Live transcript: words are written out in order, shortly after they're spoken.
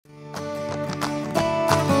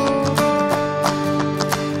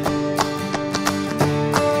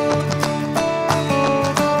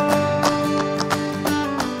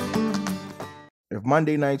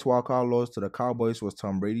Monday night's walkout loss to the Cowboys was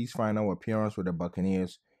Tom Brady's final appearance with the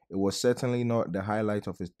Buccaneers. It was certainly not the highlight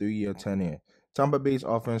of his 3-year tenure. Tampa Bay's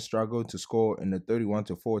offense struggled to score in the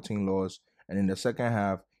 31-14 loss, and in the second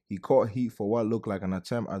half, he caught heat for what looked like an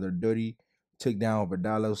attempt at a dirty takedown of a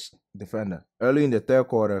Dallas defender. Early in the third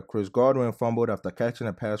quarter, Chris Godwin fumbled after catching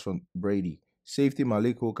a pass from Brady. Safety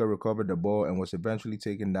Malik Hooker recovered the ball and was eventually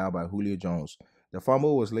taken down by Julio Jones. The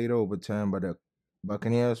fumble was later overturned, but the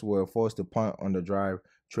Buccaneers were forced to punt on the drive,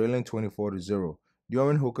 trailing 24-0.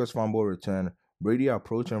 During Hooker's fumble return, Brady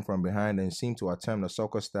approached him from behind and seemed to attempt a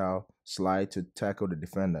soccer-style slide to tackle the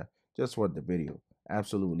defender. Just watch the video.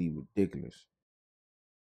 Absolutely ridiculous.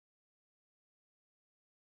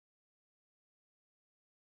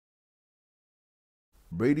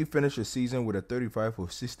 Brady finished the season with a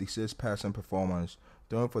 35-for-66 passing performance,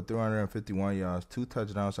 throwing for 351 yards, 2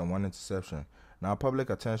 touchdowns, and 1 interception. Now public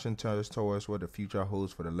attention turns towards what the future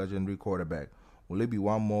holds for the legendary quarterback. Will it be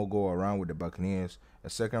one more go around with the Buccaneers, a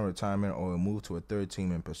second retirement, or a move to a third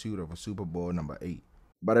team in pursuit of a Super Bowl number 8?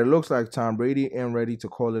 But it looks like Tom Brady ain't ready to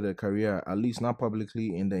call it a career, at least not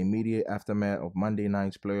publicly, in the immediate aftermath of Monday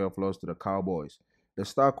night's playoff loss to the Cowboys. The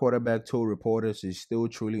star quarterback told reporters he's still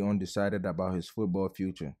truly undecided about his football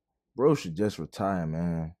future. Bro should just retire,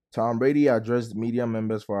 man. Tom Brady addressed media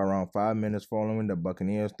members for around 5 minutes following the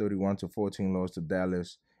Buccaneers' 31-14 loss to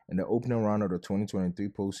Dallas in the opening round of the 2023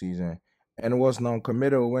 postseason, and was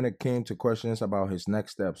non-committal when it came to questions about his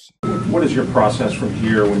next steps. What is your process from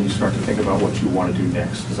here when you start to think about what you want to do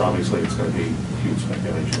next? Because obviously it's going to be huge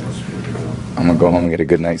speculation. I'm going to go home and get a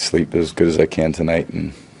good night's sleep as good as I can tonight.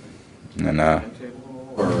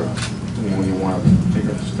 Or when you want to take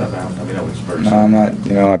a step out? I mean, that was first. No, I'm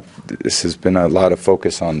not. This has been a lot of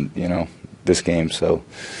focus on, this game. So,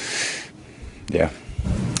 yeah,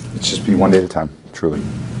 it's just be one day at a time, truly.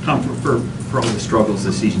 Tom, for all the struggles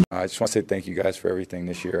this season. I just want to say thank you guys for everything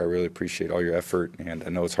this year. I really appreciate all your effort, and I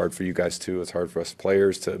know it's hard for you guys too. It's hard for us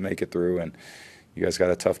players to make it through, and you guys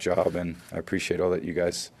got a tough job, and I appreciate all that you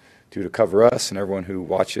guys do to cover us and everyone who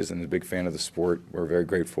watches and is a big fan of the sport. We're very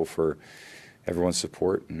grateful for everyone's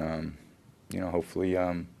support, and hopefully,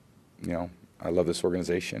 I love this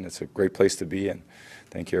organization. It's a great place to be, and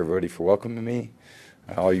thank you everybody for welcoming me,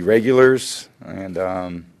 all you regulars,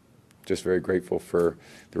 and just very grateful for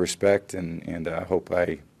the respect, and I hope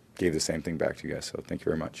I gave the same thing back to you guys. So thank you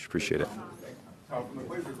very much. Appreciate it.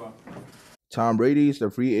 Tom Brady is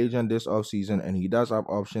the free agent this offseason, and he does have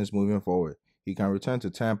options moving forward. He can return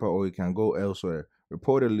to Tampa or he can go elsewhere.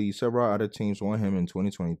 Reportedly, several other teams want him in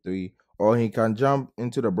 2023, or he can jump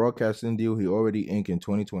into the broadcasting deal he already inked in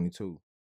 2022.